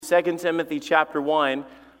2 Timothy chapter 1.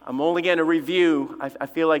 I'm only going to review. I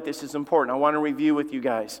feel like this is important. I want to review with you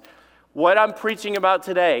guys. What I'm preaching about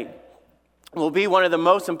today will be one of the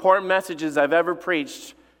most important messages I've ever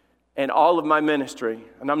preached in all of my ministry.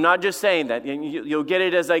 And I'm not just saying that. You'll get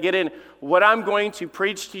it as I get in. What I'm going to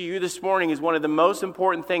preach to you this morning is one of the most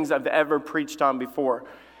important things I've ever preached on before.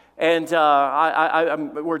 And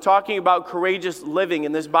we're talking about courageous living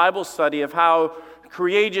in this Bible study of how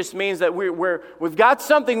courageous means that we've got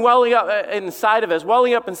something welling up inside of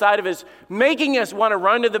us, making us want to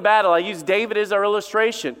run to the battle. I use David as our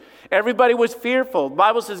illustration. Everybody was fearful. The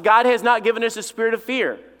Bible says God has not given us a spirit of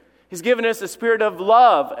fear. He's given us a spirit of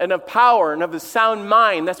love and of power and of a sound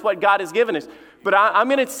mind. That's what God has given us. But I'm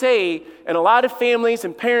going to say, in a lot of families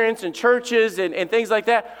and parents and churches and things like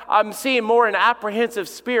that, I'm seeing more an apprehensive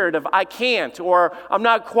spirit of I can't, or I'm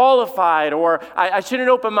not qualified, or I shouldn't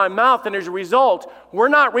open my mouth. And as a result, we're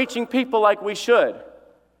not reaching people like we should.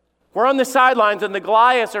 We're on the sidelines, and the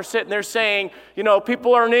Goliaths are sitting there saying,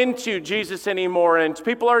 people aren't into Jesus anymore, and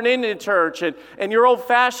people aren't into church, and you're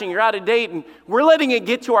old-fashioned, you're out of date, and we're letting it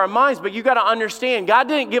get to our minds. But you got to understand, God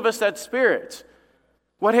didn't give us that spirit.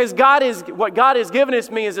 What God has given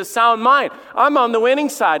us me is a sound mind. I'm on the winning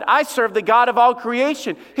side. I serve the God of all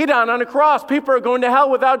creation. He died on a cross. People are going to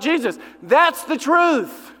hell without Jesus. That's the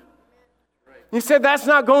truth. You said that's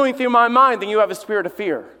not going through my mind, then you have a spirit of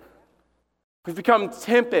fear. We've become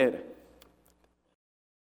timid,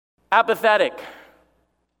 apathetic,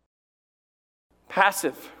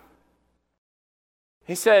 passive.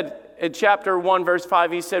 He said in chapter 1, verse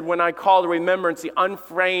 5, he said, when I call to remembrance the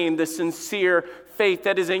unfeigned, the sincere faith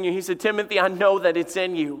that is in you. He said, Timothy, I know that it's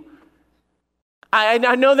in you. I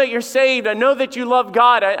know that you're saved. I know that you love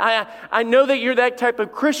God. I know that you're that type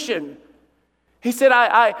of Christian. He said,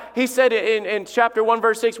 he said in chapter 1,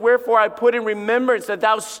 verse 6, wherefore I put in remembrance that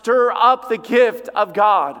thou stir up the gift of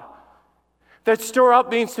God. That stir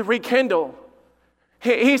up means to rekindle.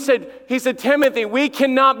 He said, Timothy, we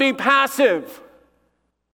cannot be passive.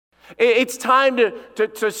 It's time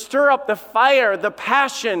to stir up the fire, the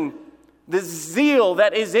passion, the zeal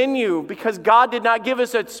that is in you, because God did not give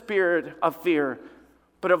us a spirit of fear,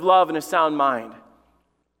 but of love and a sound mind.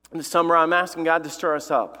 In the summer, I'm asking God to stir us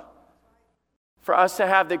up, for us to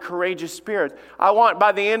have the courageous spirit. I want,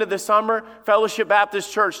 by the end of the summer, Fellowship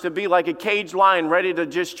Baptist Church to be like a caged lion ready to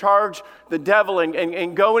just charge the devil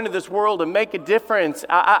and go into this world and make a difference.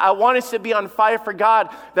 I want us to be on fire for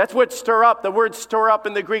God. That's what stir up. The word stir up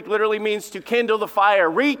in the Greek literally means to kindle the fire,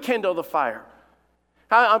 rekindle the fire.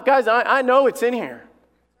 Guys, I know it's in here.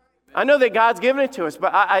 I know that God's given it to us,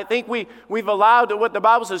 but I think we've allowed what the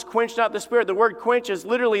Bible says, quench not the spirit. The word quench is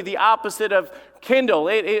literally the opposite of kindle.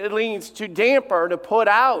 It means to damper, to put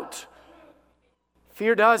out.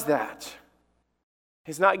 Fear does that.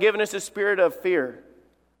 He's not given us a spirit of fear,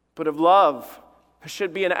 but of love. There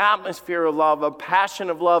should be an atmosphere of love, a passion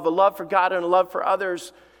of love, a love for God and a love for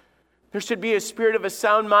others. There should be a spirit of a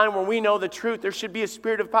sound mind where we know the truth. There should be a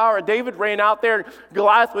spirit of power. David ran out there.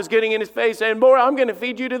 Goliath was getting in his face saying, boy, I'm going to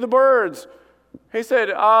feed you to the birds. He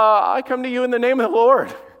said, I come to you in the name of the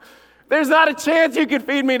Lord. There's not a chance you can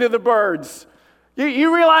feed me to the birds.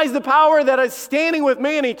 You realize the power that is standing with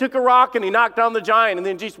me. And he took a rock and he knocked down the giant and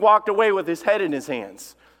then just walked away with his head in his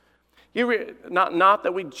hands. Not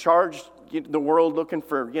that we charge the world looking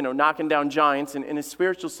for, knocking down giants. In a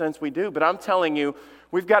spiritual sense we do. But I'm telling you,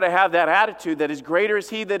 we've got to have that attitude that is greater is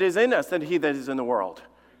he that is in us than he that is in the world.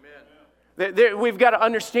 Amen. We've got to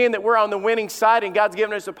understand that we're on the winning side and God's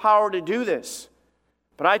given us the power to do this.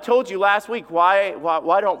 But I told you last week, why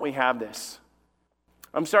don't we have this?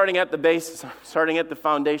 I'm starting at the basis. I'm starting at the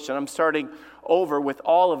foundation. I'm starting over with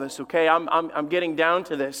all of us, okay? I'm getting down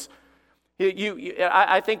to this.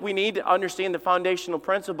 I think we need to understand the foundational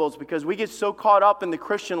principles because we get so caught up in the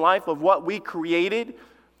Christian life of what we created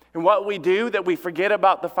and what we do that we forget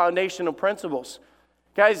about the foundational principles.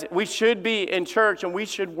 Guys, we should be in church and we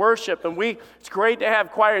should worship and it's great to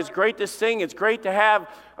have choir, it's great to sing, it's great to have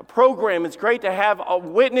a program, it's great to have a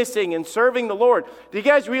witnessing and serving the Lord. Do you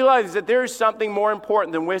guys realize that there is something more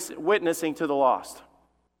important than witnessing to the lost?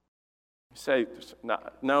 You say,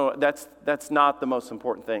 no, that's not the most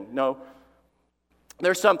important thing. No,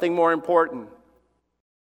 there's something more important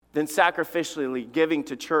than sacrificially giving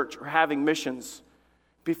to church or having missions.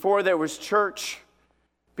 Before there was church,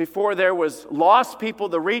 before there was lost people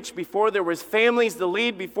to reach, before there was families to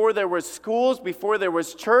lead, before there was schools, before there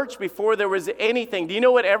was church, before there was anything. Do you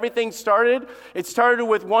know what everything started? It started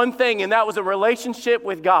with one thing, and that was a relationship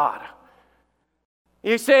with God.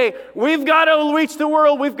 You say, we've got to reach the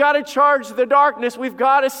world, we've got to charge the darkness, we've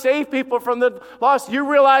got to save people from the lost. You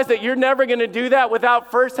realize that you're never going to do that without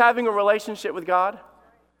first having a relationship with God?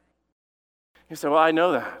 You say, well, I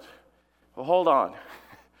know that. Well, hold on.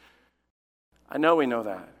 I know we know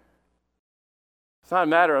that. It's not a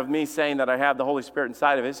matter of me saying that I have the Holy Spirit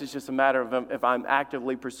inside of it. It's just a matter of if I'm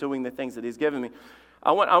actively pursuing the things that He's given me.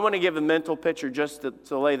 I want to give a mental picture just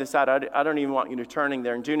to lay this out. I don't even want you to turning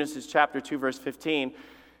there. In Genesis chapter 2, verse 15,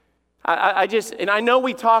 I know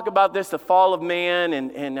we talk about this, the fall of man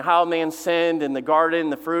and how man sinned and the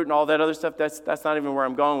garden, the fruit and all that other stuff. That's not even where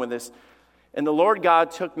I'm going with this. And the Lord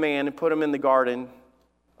God took man and put him in the garden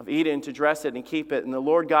of Eden to dress it and keep it. And the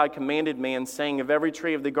Lord God commanded man, saying, of every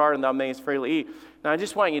tree of the garden thou mayest freely eat. Now I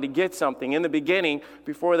just want you to get something. In the beginning,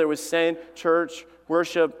 before there was sin, church,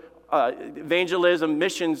 worship, evangelism,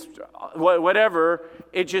 missions, whatever,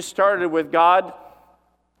 it just started with God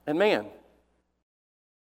and man.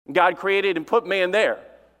 God created and put man there.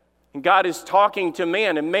 And God is talking to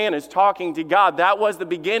man, and man is talking to God. That was the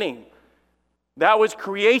beginning. That was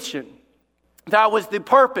creation. That was the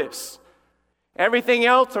purpose. Everything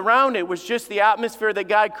else around it was just the atmosphere that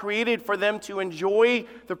God created for them to enjoy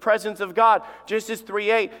the presence of God. Genesis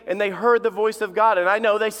 3:8, and they heard the voice of God. And I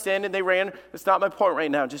know they sinned and they ran. That's not my point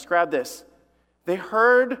right now. Just grab this. They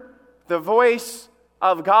heard the voice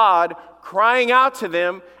of God crying out to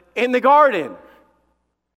them in the garden.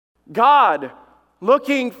 God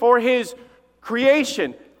looking for His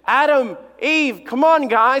creation. Adam, Eve, come on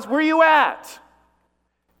guys, where are you at?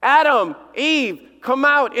 Adam, Eve, come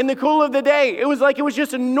out in the cool of the day. It was like it was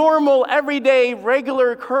just a normal, everyday, regular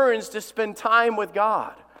occurrence to spend time with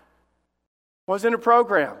God. It wasn't a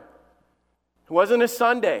program. It wasn't a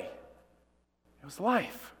Sunday. It was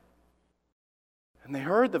life. And they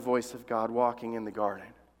heard the voice of God walking in the garden.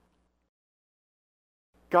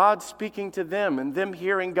 God speaking to them and them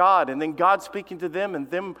hearing God, and then God speaking to them and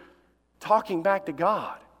them talking back to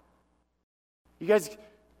God. You guys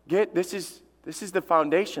get, this is the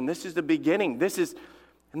foundation. This is the beginning.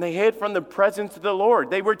 And they hid from the presence of the Lord.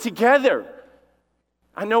 They were together.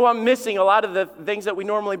 I know I'm missing a lot of the things that we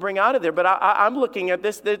normally bring out of there, but I'm looking at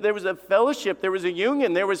this. There was a fellowship. There was a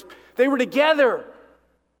union. They were together.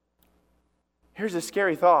 Here's a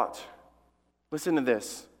scary thought. Listen to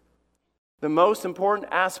this. The most important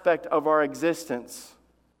aspect of our existence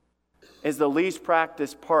is the least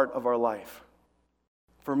practiced part of our life.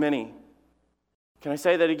 For many. Can I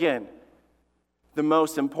say that again? The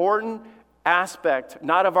most important aspect,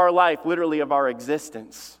 not of our life, literally of our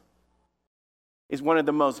existence, is one of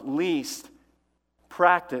the most least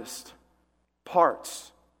practiced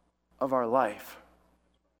parts of our life.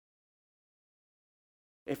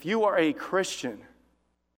 If you are a Christian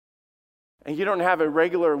and you don't have a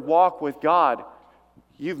regular walk with God,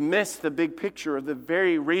 you've missed the big picture of the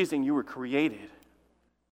very reason you were created.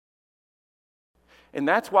 And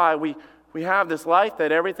that's why we have this life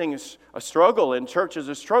that everything is a struggle, and church is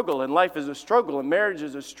a struggle, and life is a struggle, and marriage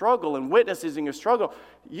is a struggle, and witnessing is a struggle.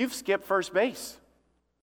 You've skipped first base.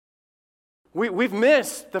 We've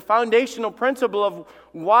missed the foundational principle of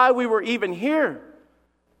why we were even here.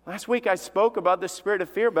 Last week I spoke about the spirit of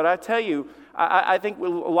fear, but I tell you, I think a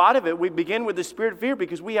lot of it, we begin with the spirit of fear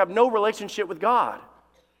because we have no relationship with God.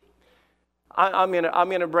 I'm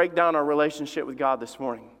going to break down our relationship with God this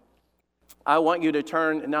morning. I want you to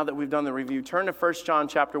turn, now that we've done the review, turn to 1 John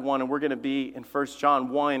chapter 1, and we're going to be in 1 John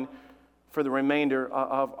 1 for the remainder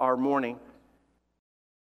of our morning.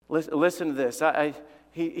 Listen to this.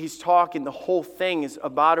 He's talking, the whole thing is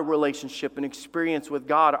about a relationship, an experience with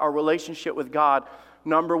God. Our relationship with God,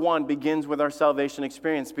 number one, begins with our salvation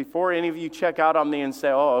experience. Before any of you check out on me and say,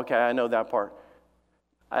 oh, okay, I know that part.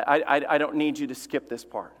 I don't need you to skip this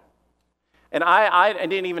part. And I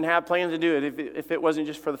didn't even have plans to do it if it wasn't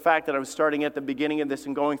just for the fact that I was starting at the beginning of this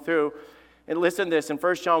and going through. And listen to this, in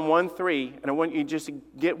 1 John 1:3, and I want you just to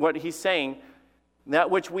get what he's saying. That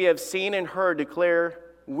which we have seen and heard declare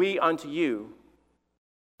we unto you,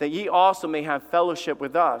 that ye also may have fellowship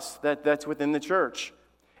with us, that's within the church.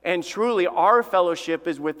 And truly our fellowship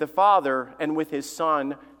is with the Father and with His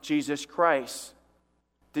Son, Jesus Christ.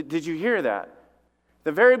 Did you hear that?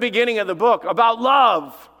 The very beginning of the book about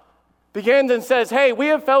love begins and says, hey, we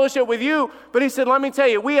have fellowship with you. But he said, let me tell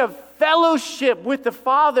you, we have fellowship with the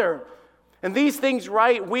Father. And these things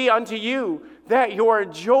write we unto you, that your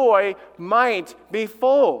joy might be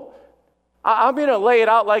full. I'm going to lay it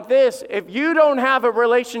out like this. If you don't have a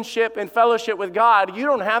relationship and fellowship with God, you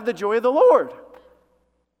don't have the joy of the Lord.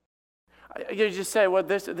 You just say, well,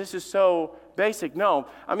 this is so basic. No,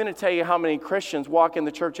 I'm going to tell you how many Christians walk in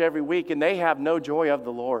the church every week and they have no joy of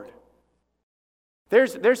the Lord.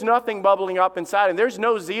 There's nothing bubbling up inside, and there's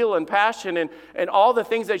no zeal and passion and all the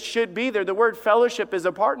things that should be there. The word fellowship is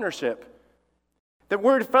a partnership. The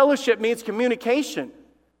word fellowship means communication.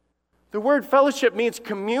 The word fellowship means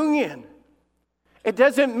communion. It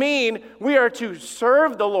doesn't mean we are to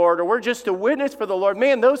serve the Lord or we're just a witness for the Lord.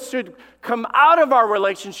 Man, those should come out of our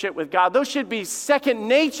relationship with God. Those should be second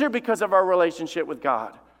nature because of our relationship with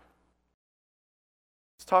God.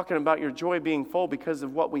 It's talking about your joy being full because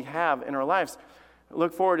of what we have in our lives.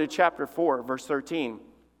 Look forward to chapter 4, verse 13.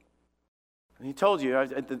 And he told you,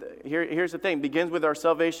 here's the thing, begins with our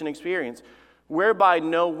salvation experience. Whereby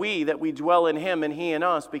know we that we dwell in him and he in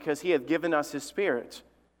us, because he hath given us his Spirit.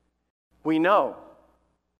 We know.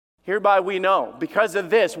 Hereby we know. Because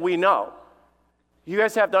of this, we know. You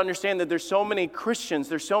guys have to understand that there's so many Christians,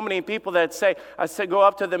 there's so many people that say, go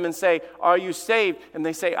up to them and say, are you saved? And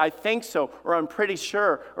they say, I think so, or I'm pretty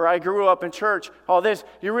sure, or I grew up in church, all this.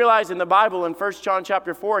 You realize in the Bible in 1 John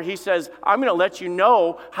chapter 4, he says, I'm going to let you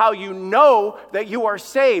know how you know that you are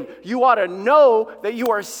saved. You ought to know that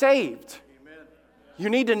you are saved. Amen.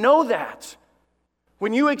 You need to know that.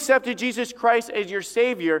 When you accepted Jesus Christ as your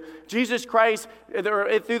Savior, Jesus Christ,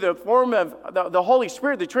 through the form of the Holy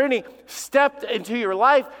Spirit, the Trinity, stepped into your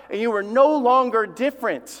life and you were no longer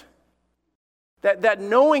different. That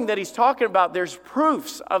knowing that he's talking about, there's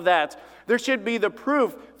proofs of that. There should be the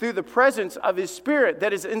proof through the presence of his Spirit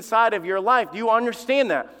that is inside of your life. Do you understand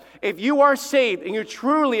that? If you are saved and you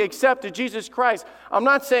truly accepted Jesus Christ, I'm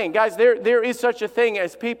not saying, guys, there is such a thing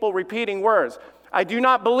as people repeating words. I do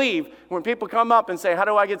not believe when people come up and say, how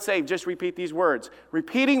do I get saved? Just repeat these words.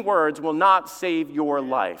 Repeating words will not save your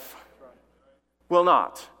life. Will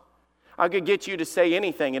not. I could get you to say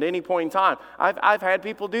anything at any point in time. I've had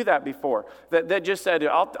people do that before. That just said,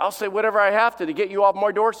 I'll say whatever I have to get you off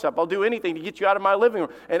my doorstep. I'll do anything to get you out of my living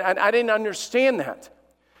room. And I didn't understand that.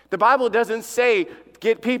 The Bible doesn't say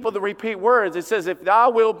get people to repeat words. It says, if thou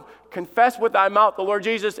wilt confess with thy mouth the Lord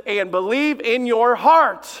Jesus and believe in your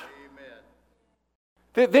heart.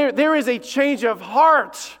 There is a change of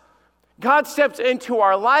heart. God steps into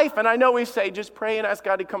our life, and I know we say, just pray and ask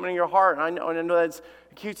God to come into your heart. And I know that's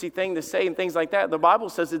a cutesy thing to say and things like that. The Bible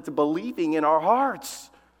says it's believing in our hearts.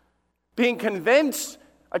 Being convinced,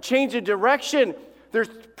 a change of direction. There's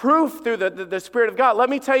proof through the Spirit of God. Let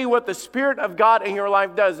me tell you what the Spirit of God in your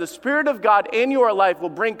life does. The Spirit of God in your life will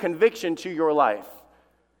bring conviction to your life.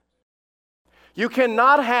 You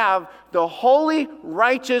cannot have the holy,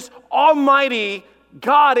 righteous, almighty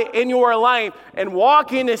God in your life and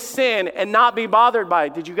walk into sin and not be bothered by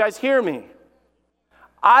it. Did you guys hear me?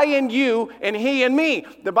 I and you and he and me.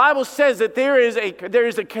 The Bible says that there is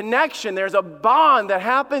a connection, there's a bond that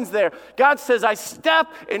happens there. God says, I step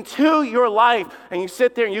into your life, and you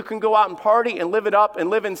sit there and you can go out and party and live it up and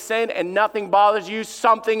live in sin and nothing bothers you.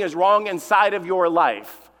 Something is wrong inside of your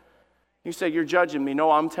life. You say, you're judging me. No,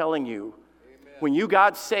 I'm telling you. When you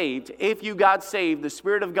got saved, if you got saved, the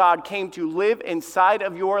Spirit of God came to live inside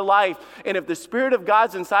of your life. And if the Spirit of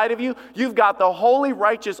God's inside of you, you've got the holy,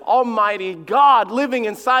 righteous, almighty God living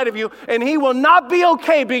inside of you, and he will not be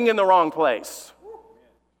okay being in the wrong place.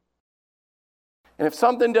 And if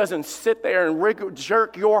something doesn't sit there and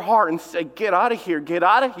jerk your heart and say, get out of here,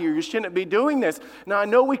 you shouldn't be doing this. Now, I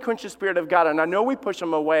know we quench the Spirit of God, and I know we push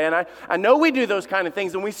him away, and I know we do those kind of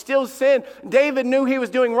things, and we still sin. David knew he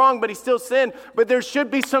was doing wrong, but he still sinned. But there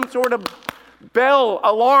should be some sort of bell,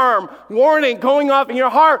 alarm, warning going off in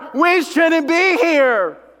your heart. We shouldn't be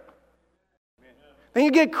here. Then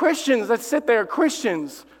you get Christians that sit there,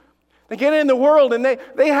 Christians. They get in the world and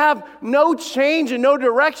they have no change and no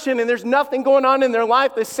direction, and there's nothing going on in their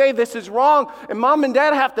life. They say this is wrong, and mom and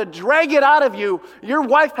dad have to drag it out of you. Your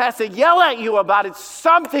wife has to yell at you about it.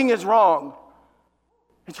 Something is wrong.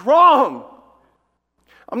 It's wrong.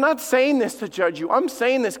 I'm not saying this to judge you. I'm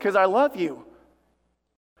saying this because I love you.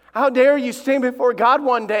 How dare you stand before God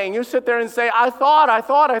one day and you sit there and say, I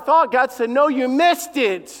thought. God said, no, you missed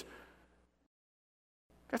it.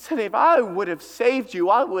 God said, if I would have saved you,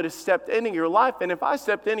 I would have stepped into your life. And if I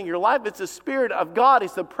stepped into your life, it's the Spirit of God.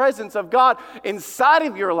 It's the presence of God inside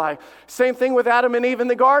of your life. Same thing with Adam and Eve in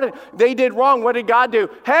the garden. They did wrong. What did God do?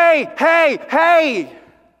 Hey,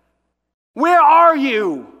 where are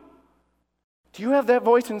you? Do you have that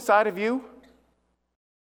voice inside of you?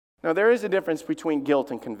 Now, there is a difference between guilt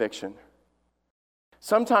and conviction.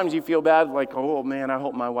 Sometimes you feel bad, like, oh man, I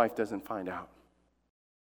hope my wife doesn't find out.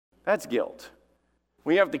 That's guilt.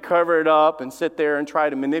 We have to cover it up and sit there and try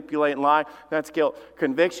to manipulate and lie. That's guilt.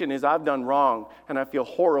 Conviction is I've done wrong and I feel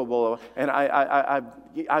horrible and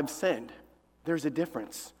I've sinned. There's a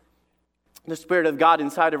difference. The Spirit of God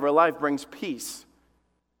inside of our life brings peace.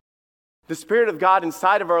 The Spirit of God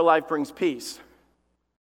inside of our life brings peace.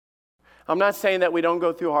 I'm not saying that we don't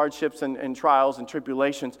go through hardships and trials and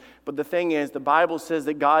tribulations, but the thing is, the Bible says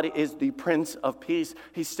that God is the Prince of Peace.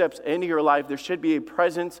 He steps into your life. There should be a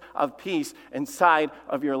presence of peace inside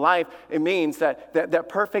of your life. It means that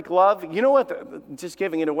perfect love, you know what, just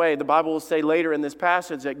giving it away, the Bible will say later in this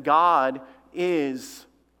passage that God is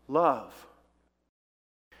love.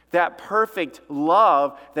 That perfect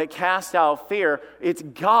love that casts out fear, it's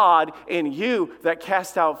God in you that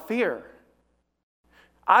casts out fear.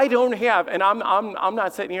 I don't have, and I'm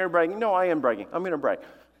not sitting here bragging. No, I am bragging. I'm going to brag.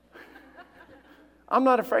 I'm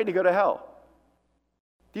not afraid to go to hell.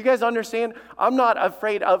 Do you guys understand? I'm not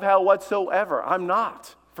afraid of hell whatsoever. I'm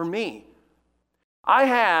not. For me. I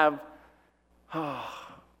have a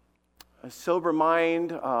sober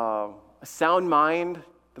mind, a sound mind.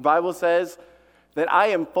 The Bible says that I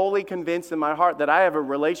am fully convinced in my heart that I have a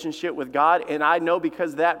relationship with God, and I know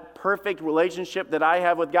because that perfect relationship that I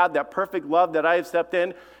have with God, that perfect love that I have stepped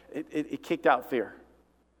in, it kicked out fear.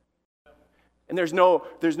 And there's no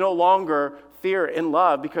longer fear in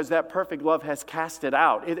love because that perfect love has cast it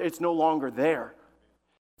out. It's no longer there.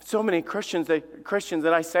 So many Christians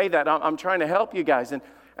that I say that, I'm trying to help you guys, and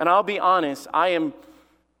I'll be honest, I am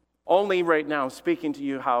only right now speaking to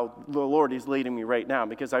you how the Lord is leading me right now,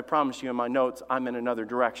 because I promise you in my notes, I'm in another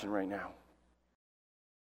direction right now.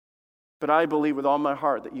 But I believe with all my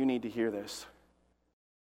heart that you need to hear this.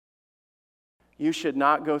 You should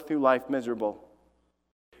not go through life miserable.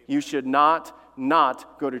 You should not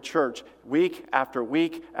go to church week after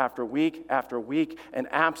week after week after week and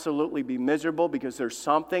absolutely be miserable, because there's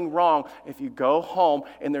something wrong if you go home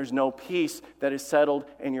and there's no peace that is settled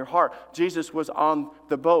in your heart. Jesus was on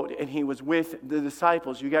the boat and he was with the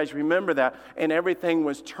disciples. You guys remember that? And everything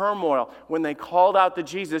was turmoil. When they called out to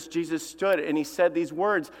Jesus, Jesus stood and he said these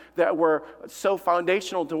words that were so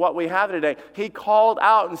foundational to what we have today. He called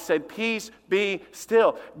out and said, "Peace, be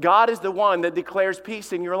still." God is the one that declares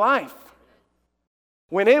peace in your life.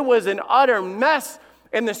 When it was an utter mess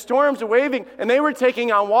and the storms were waving and they were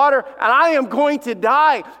taking on water and I am going to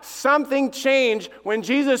die, something changed when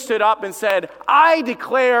Jesus stood up and said, "I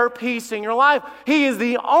declare peace in your life." He is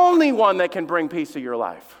the only one that can bring peace to your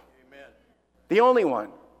life. Amen. The only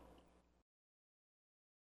one.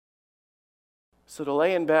 So to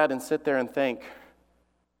lay in bed and sit there and think,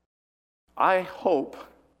 I hope,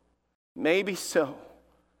 maybe so,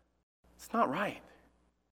 it's not right.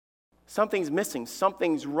 Something's missing.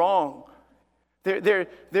 Something's wrong.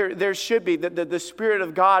 There should be. The Spirit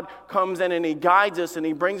of God comes in and He guides us and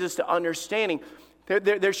He brings us to understanding.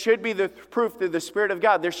 There should be the proof through the Spirit of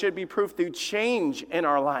God. There should be proof through change in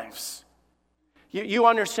our lives. You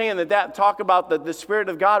understand that talk about the Spirit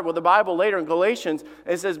of God. Well, the Bible later in Galatians,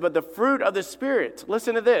 it says, but the fruit of the Spirit,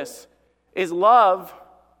 listen to this, is love,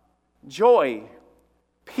 joy,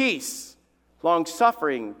 peace,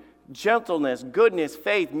 long-suffering, gentleness, goodness,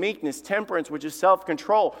 faith, meekness, temperance, which is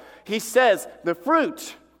self-control. He says the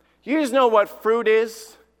fruit. You guys know what fruit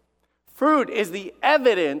is? Fruit is the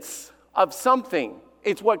evidence of something.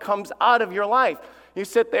 It's what comes out of your life. You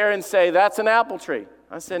sit there and say, that's an apple tree.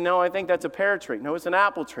 I said, no, I think that's a pear tree. No, it's an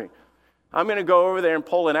apple tree. I'm going to go over there and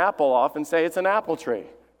pull an apple off and say it's an apple tree.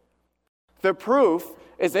 The proof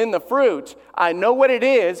is in the fruit. I know what it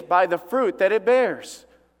is by the fruit that it bears.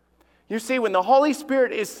 You see, when the Holy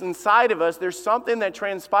Spirit is inside of us, there's something that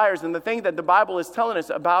transpires. And the thing that the Bible is telling us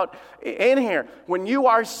about in here, when you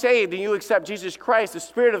are saved and you accept Jesus Christ, the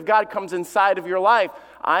Spirit of God comes inside of your life.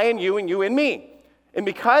 I and you in me. And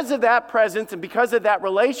because of that presence and because of that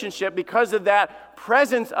relationship, because of that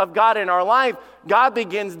presence of God in our life, God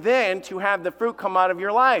begins then to have the fruit come out of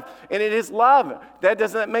your life. And it is love.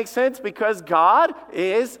 Doesn't that make sense? Because God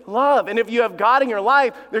is love. And if you have God in your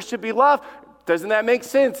life, there should be love. Doesn't that make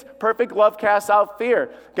sense? Perfect love casts out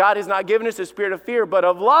fear. God has not given us a spirit of fear, but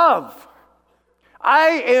of love.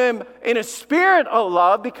 I am in a spirit of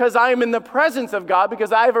love because I am in the presence of God,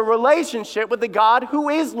 because I have a relationship with the God who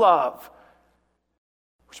is love.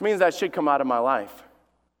 Which means that should come out of my life.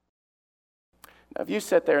 Now, if you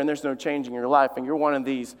sit there and there's no change in your life, and you're one of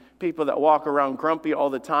these people that walk around grumpy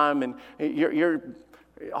all the time, and you're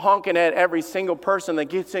honking at every single person that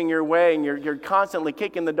gets in your way, and you're constantly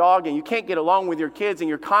kicking the dog, and you can't get along with your kids, and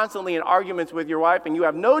you're constantly in arguments with your wife, and you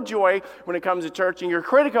have no joy when it comes to church, and you're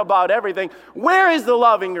critical about everything, where is the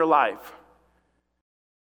love in your life?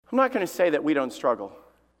 I'm not going to say that we don't struggle,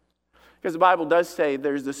 because the Bible does say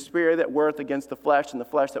there's the spirit that warreth against the flesh and the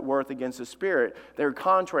flesh that warreth against the spirit. They're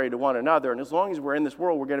contrary to one another, and as long as we're in this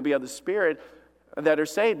world, we're going to be of the spirit that are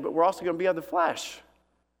saved, but we're also going to be of the flesh.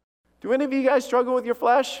 Do any of you guys struggle with your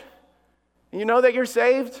flesh? You know that you're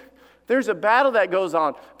saved? There's a battle that goes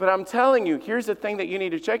on. But I'm telling you, here's the thing that you need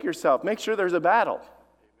to check yourself. Make sure there's a battle.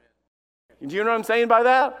 Do you know what I'm saying by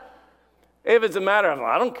that? If it's a matter of,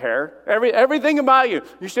 I don't care. Everything about you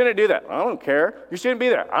shouldn't do that. I don't care. You shouldn't be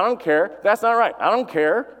there. I don't care. That's not right. I don't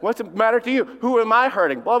care. What's the matter to you? Who am I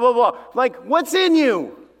hurting? Blah, blah, blah. Like, what's in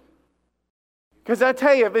you? Because I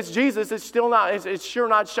tell you, if it's Jesus, it's sure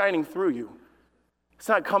not shining through you. It's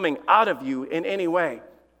not coming out of you in any way.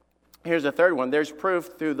 Here's the third one. There's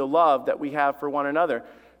proof through the love that we have for one another.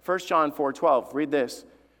 1 John 4:12. Read this.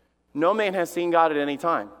 No man has seen God at any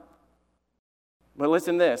time. But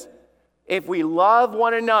listen to this. If we love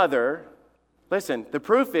one another, listen, the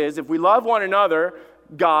proof is if we love one another,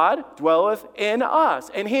 God dwelleth in us.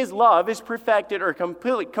 And his love is perfected or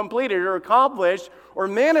completed or accomplished or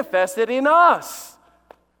manifested in us.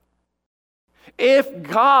 If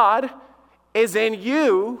God is in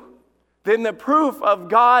you, then the proof of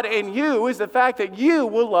God in you is the fact that you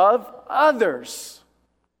will love others.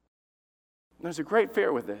 There's a great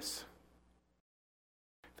fear with this.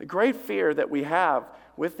 The great fear that we have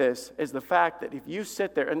with this is the fact that if you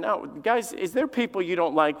sit there, and now, guys, is there people you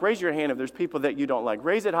don't like? Raise your hand if there's people that you don't like.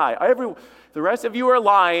 Raise it high. The rest of you are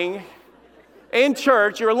lying. In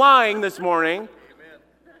church, you're lying this morning.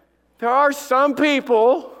 Amen. There are some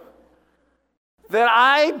people that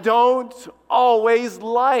I don't always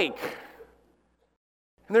like.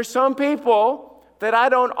 And there's some people that I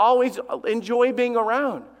don't always enjoy being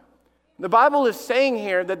around. The Bible is saying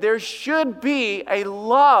here that there should be a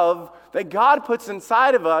love that God puts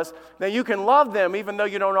inside of us that you can love them even though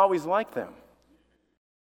you don't always like them.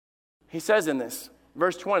 He says in this,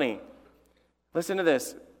 verse 20, listen to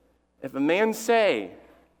this. If a man say,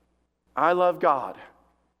 I love God,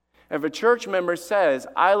 if a church member says,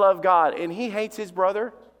 I love God, and he hates his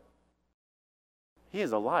brother, he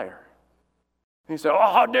is a liar. And you say,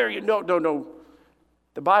 oh, how dare you? No.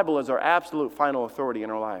 The Bible is our absolute final authority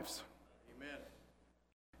in our lives.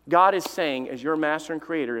 God is saying, as your master and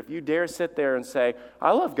creator, if you dare sit there and say,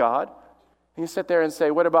 I love God, and you sit there and say,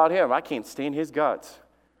 what about him? I can't stand his guts.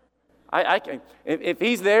 If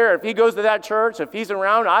he's there, if he goes to that church, if he's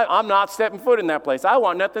around, I'm not stepping foot in that place. I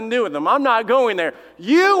want nothing to do with him. I'm not going there.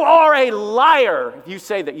 You are a liar if you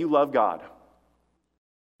say that you love God.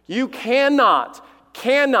 You cannot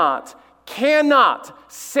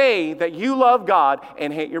say that you love God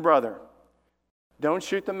and hate your brother. Don't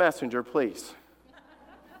shoot the messenger, please.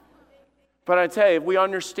 But I tell you, if we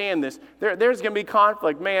understand this, there's going to be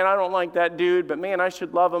conflict. Man, I don't like that dude, but man, I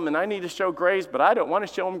should love him, and I need to show grace, but I don't want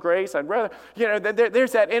to show him grace. I'd rather,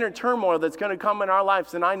 there's that inner turmoil that's going to come in our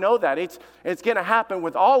lives, and I know that. It's going to happen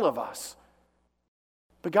with all of us.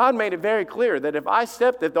 But God made it very clear that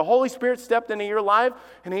if the Holy Spirit stepped into your life,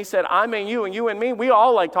 and he said, I'm in you, and you in me, we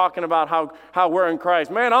all like talking about how we're in Christ.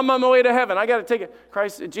 Man, I'm on my way to heaven. I got to take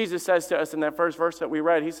it. Jesus says to us in that first verse that we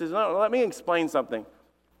read, he says, no, let me explain something.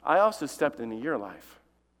 I also stepped into your life.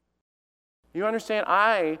 You understand?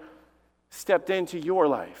 I stepped into your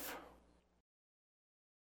life.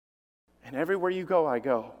 And everywhere you go, I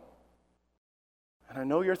go. And I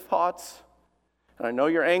know your thoughts, and I know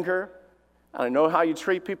your anger, and I know how you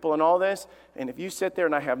treat people and all this. And if you sit there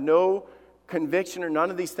and I have no conviction or none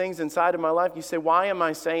of these things inside of my life, you say, why am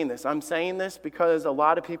I saying this? I'm saying this because a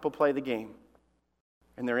lot of people play the game.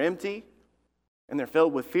 And they're empty, and they're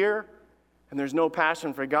filled with fear, and there's no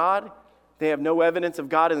passion for God. They have no evidence of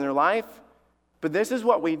God in their life. But this is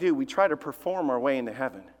what we do. We try to perform our way into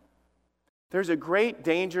heaven. There's a great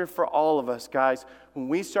danger for all of us, guys, when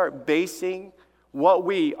we start basing what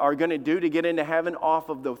we are going to do to get into heaven off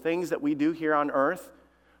of the things that we do here on earth.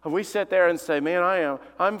 If we sit there and say, man,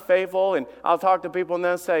 I'm faithful, and I'll talk to people and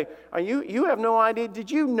they'll say, you have no idea.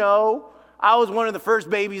 Did you know I was one of the first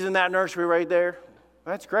babies in that nursery right there?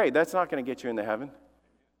 That's great. That's not going to get you into heaven.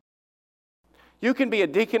 You can be a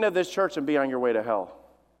deacon of this church and be on your way to hell.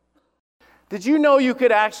 Did you know you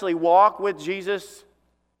could actually walk with Jesus,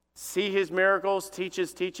 see his miracles, teach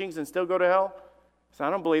his teachings, and still go to hell? So I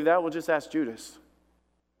don't believe that. We'll just ask Judas.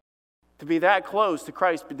 To be that close to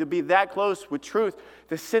Christ, to be that close with truth,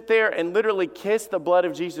 to sit there and literally kiss the blood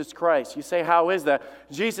of Jesus Christ. You say, how is that?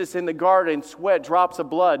 Jesus in the garden, sweat, drops of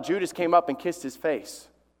blood. Judas came up and kissed his face.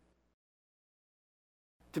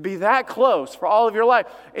 To be that close for all of your life.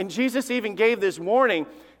 And Jesus even gave this warning.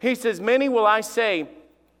 He says, many will I say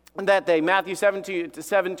that day. Matthew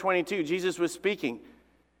 7:22, Jesus was speaking.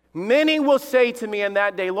 Many will say to me in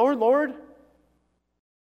that day, Lord, Lord,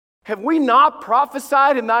 have we not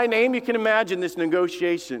prophesied in thy name? You can imagine this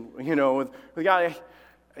negotiation, with God.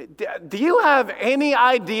 Do you have any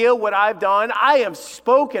idea what I've done? I have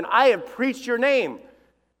spoken. I have preached your name.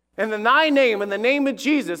 And in thy name, in the name of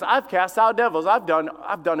Jesus, I've cast out devils. I've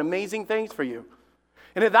done amazing things for you.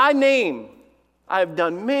 And in thy name, I have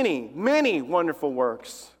done many, many wonderful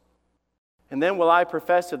works. And then will I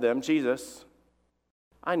profess to them, Jesus,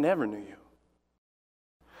 I never knew you.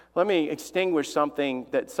 Let me extinguish something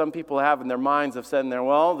that some people have in their minds of saying there,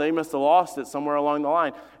 well, they must have lost it somewhere along the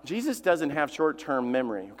line. Jesus doesn't have short-term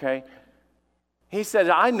memory, okay? He said,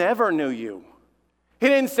 I never knew you. He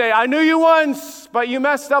didn't say, I knew you once, but you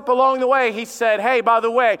messed up along the way. He said, hey, by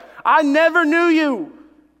the way, I never knew you.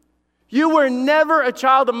 You were never a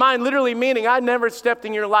child of mine, literally meaning I never stepped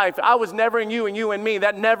in your life. I was never in you and you in me.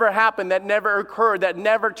 That never happened. That never occurred. That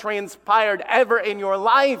never transpired ever in your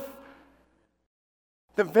life.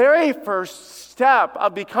 The very first step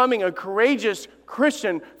of becoming a courageous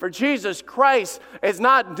Christian for Jesus Christ is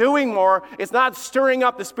not doing more. It's not stirring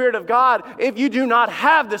up the Spirit of God if you do not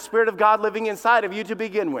have the Spirit of God living inside of you to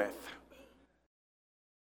begin with.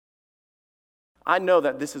 I know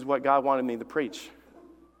that this is what God wanted me to preach,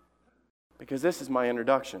 because this is my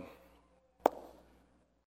introduction.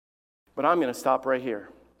 But I'm going to stop right here.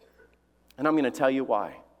 And I'm going to tell you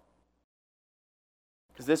why.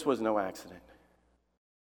 Because this was no accident.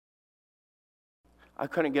 I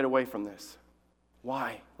couldn't get away from this.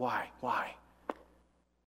 Why? Why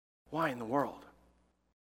in the world?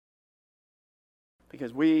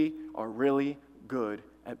 Because we are really good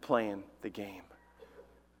at playing the game.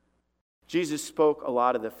 Jesus spoke a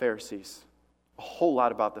lot of the Pharisees, a whole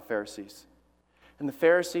lot about the Pharisees. And the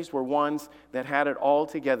Pharisees were ones that had it all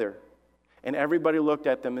together. And everybody looked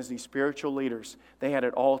at them as these spiritual leaders. They had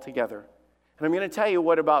it all together. And I'm going to tell you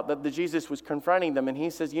what about the Jesus was confronting them. And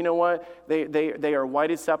he says, you know what? They are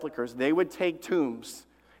whited sepulchres. They would take tombs,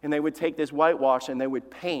 and they would take this whitewash, and they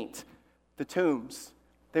would paint the tombs.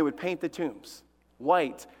 They would paint the tombs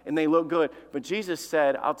white, and they look good. But Jesus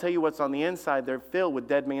said, I'll tell you what's on the inside. They're filled with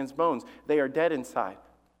dead man's bones. They are dead inside.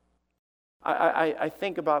 I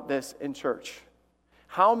think about this in church.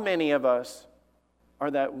 How many of us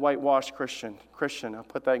are that whitewashed Christian? I'll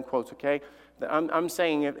put that in quotes, okay? I'm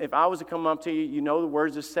saying if I was to come up to you, you know the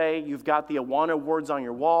words to say. You've got the Awana words on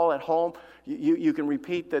your wall at home. You can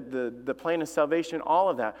repeat the plan of salvation, all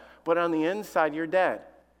of that. But on the inside, you're dead.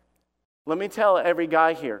 Let me tell every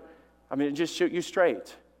guy here. Just shoot you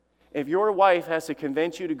straight. If your wife has to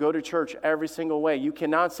convince you to go to church every single way, you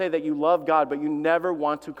cannot say that you love God, but you never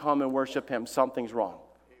want to come and worship Him. Something's wrong.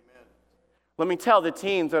 Let me tell the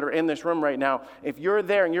teens that are in this room right now, if you're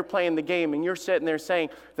there and you're playing the game and you're sitting there saying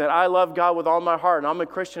that I love God with all my heart and I'm a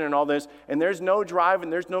Christian and all this, and there's no drive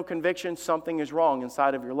and there's no conviction, something is wrong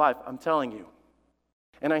inside of your life. I'm telling you.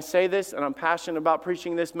 And I say this, and I'm passionate about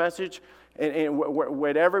preaching this message in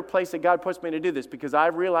whatever place that God puts me to do this, because I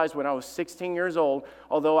realized when I was 16 years old,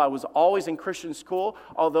 although I was always in Christian school,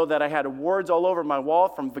 although that I had awards all over my wall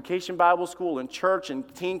from Vacation Bible School and church and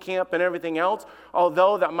teen camp and everything else,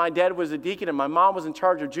 although that my dad was a deacon and my mom was in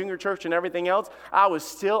charge of junior church and everything else, I was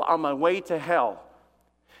still on my way to hell.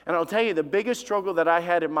 And I'll tell you, the biggest struggle that I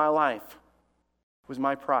had in my life was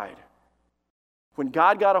my pride. When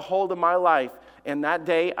God got a hold of my life, and that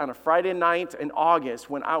day on a Friday night in August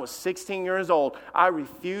when I was 16 years old, I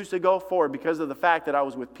refused to go forward because of the fact that I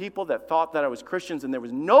was with people that thought that I was Christians, and there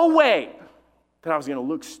was no way that I was going to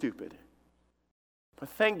look stupid. But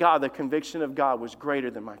thank God the conviction of God was greater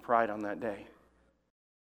than my pride on that day.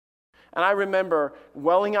 And I remember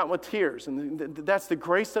welling out with tears, and that's the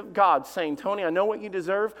grace of God saying, Tony, I know what you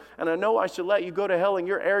deserve, and I know I should let you go to hell in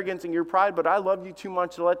your arrogance and your pride, but I love you too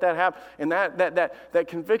much to let that happen. And that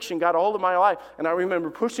conviction got a hold of my life. And I remember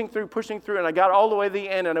pushing through, and I got all the way to the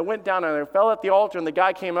end, and I went down, and I fell at the altar, and the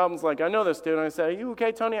guy came up and was like, I know this dude. And I said, are you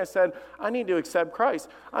okay, Tony? I said, I need to accept Christ.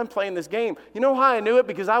 I'm playing this game. You know how I knew it?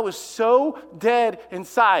 Because I was so dead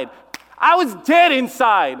inside. I was dead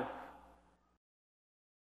inside.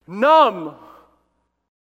 Numb.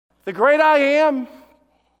 The great I am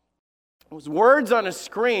was words on a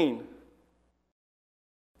screen.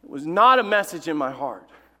 It was not a message in my heart.